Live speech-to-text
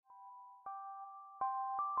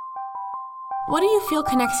What do you feel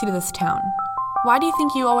connects you to this town? Why do you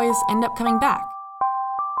think you always end up coming back?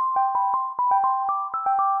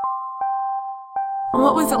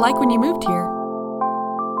 What was it like when you moved here?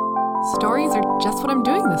 Stories are just what I'm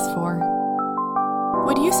doing this for.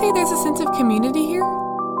 Would you say there's a sense of community here?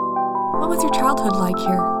 What was your childhood like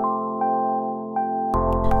here?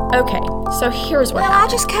 Okay, so here's what Well, happened.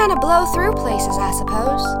 I just kind of blow through places, I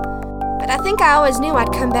suppose. But I think I always knew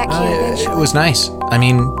I'd come back here eventually. It was nice. I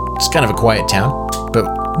mean, it's kind of a quiet town,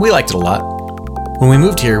 but we liked it a lot. When we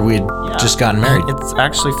moved here, we had just gotten married. It's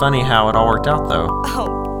actually funny how it all worked out, though.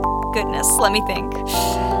 Oh, goodness, let me think.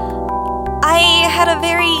 I had a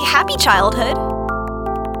very happy childhood.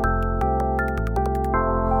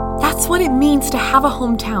 That's what it means to have a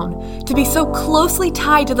hometown, to be so closely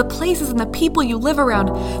tied to the places and the people you live around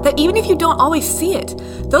that even if you don't always see it,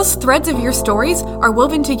 those threads of your stories are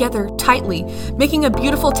woven together tightly, making a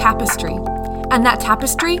beautiful tapestry. And that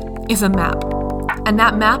tapestry is a map. And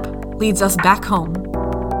that map leads us back home.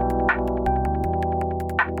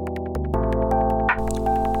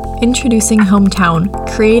 Introducing Hometown,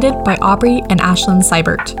 created by Aubrey and Ashlyn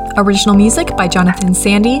Seibert. Original music by Jonathan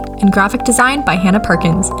Sandy and graphic design by Hannah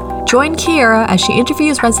Perkins. Join Kiera as she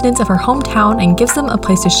interviews residents of her hometown and gives them a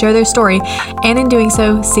place to share their story, and in doing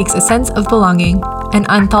so, seeks a sense of belonging. An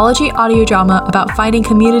anthology audio drama about finding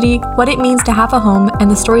community, what it means to have a home,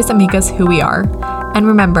 and the stories that make us who we are. And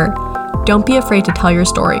remember, don't be afraid to tell your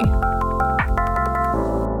story.